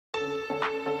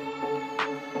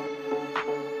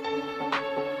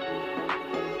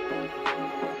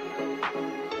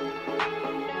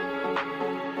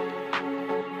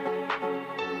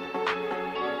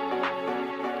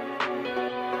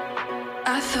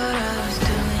thought I was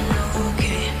doing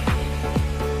okay.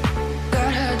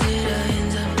 God, how did I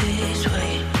end up this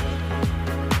way?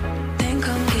 Think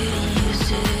I'm getting used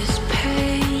to this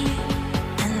pain,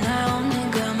 and I only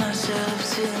got myself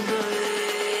to blame.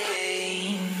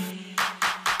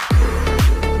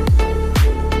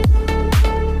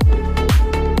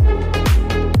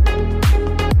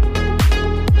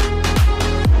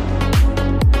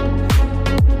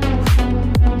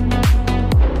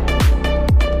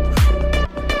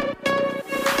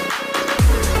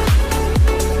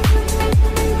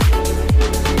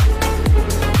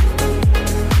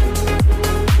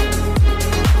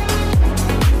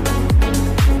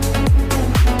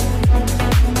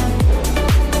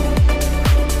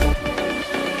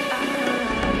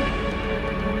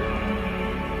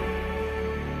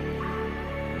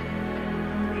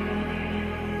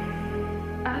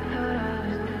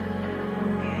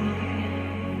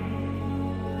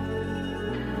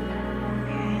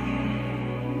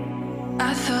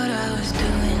 I thought I was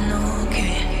doing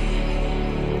okay.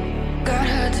 God,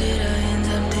 how did I end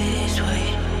up this way?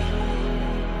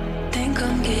 Think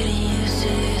I'm getting used to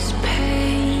this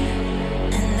pain,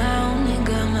 and I only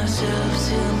got myself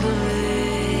to blame.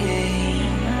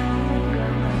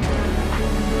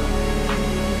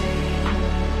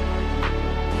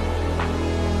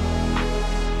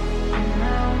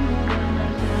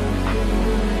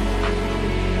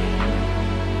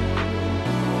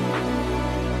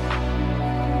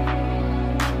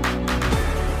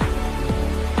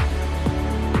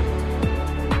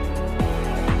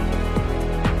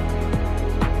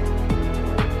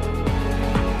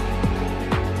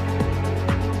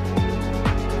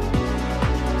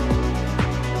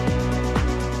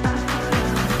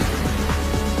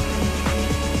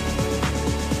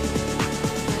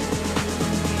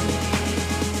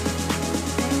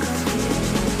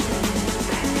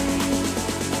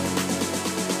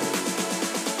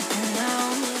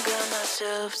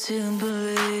 To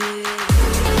believe.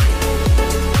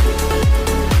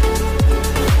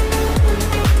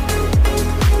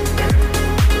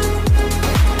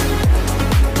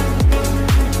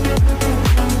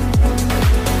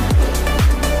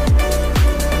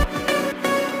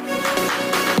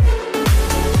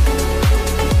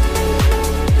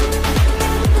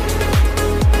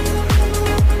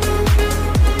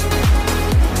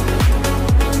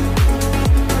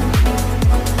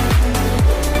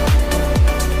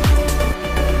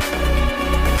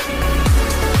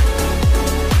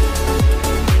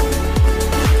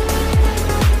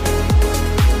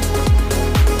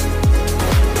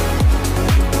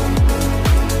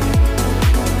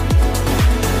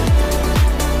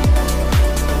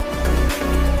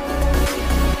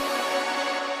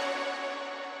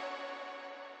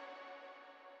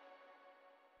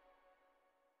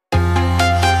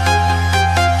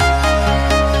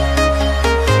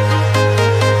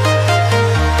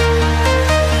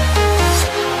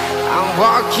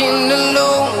 Walking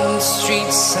alone, the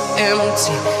streets are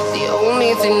empty. The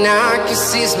only thing I can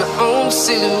see is my own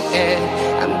silhouette.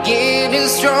 I'm getting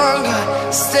stronger,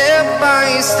 step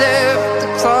by step. The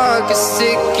clock is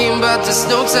ticking, but there's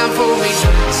no time for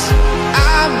regrets.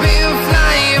 I've been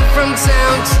flying from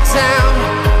town to town,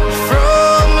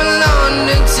 from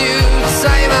London to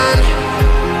Taiwan.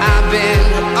 I've been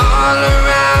all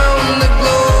around the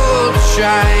globe,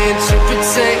 trying to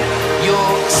protect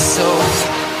your soul.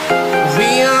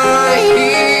 We are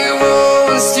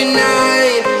heroes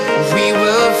tonight. We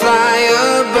will fly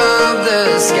above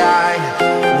the sky.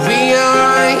 We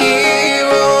are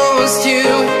heroes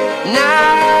tonight.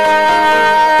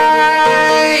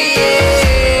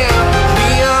 Yeah.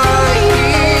 We are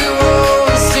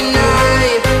heroes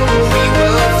tonight. We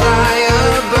will fly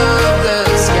above the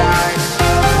sky.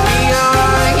 We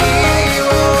are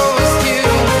heroes tonight.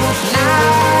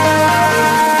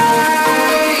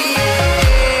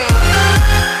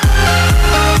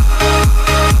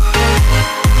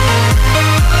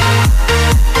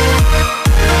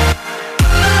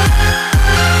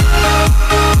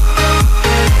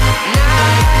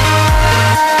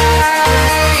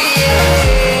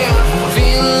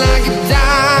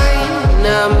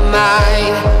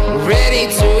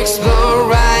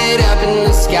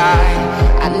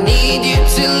 I need you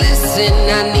to listen,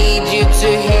 I need you to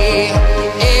hear,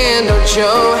 and don't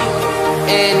show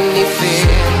any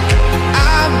fear.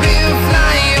 I've been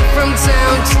flying from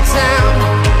town to town,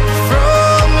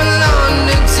 from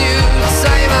London to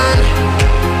Taiwan.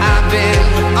 I've been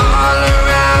all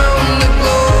around the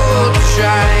globe,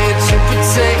 trying to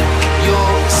protect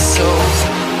your soul.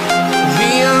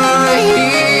 We are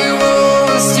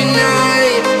heroes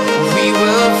tonight. We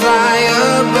will fly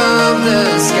above the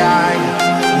sky.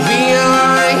 We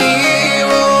are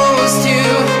heroes.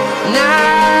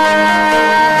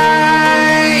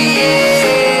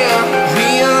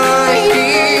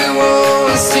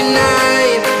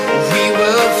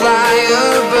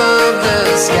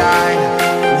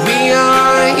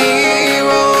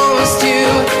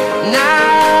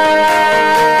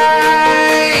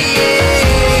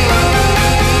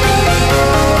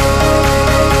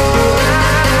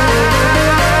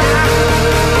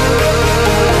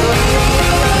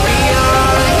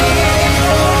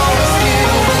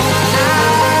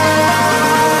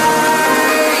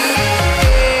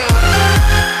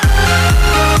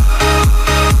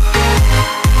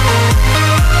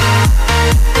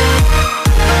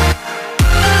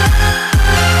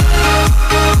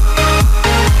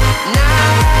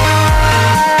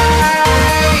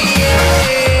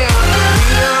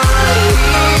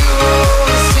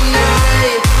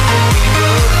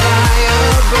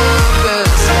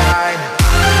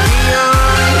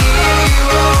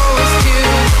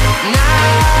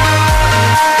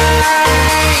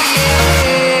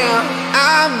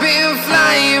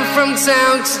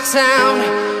 town to town,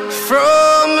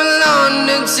 from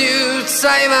London to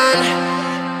Taiwan.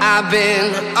 I've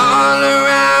been all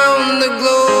around the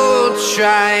globe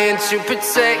trying to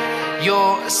protect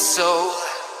your soul.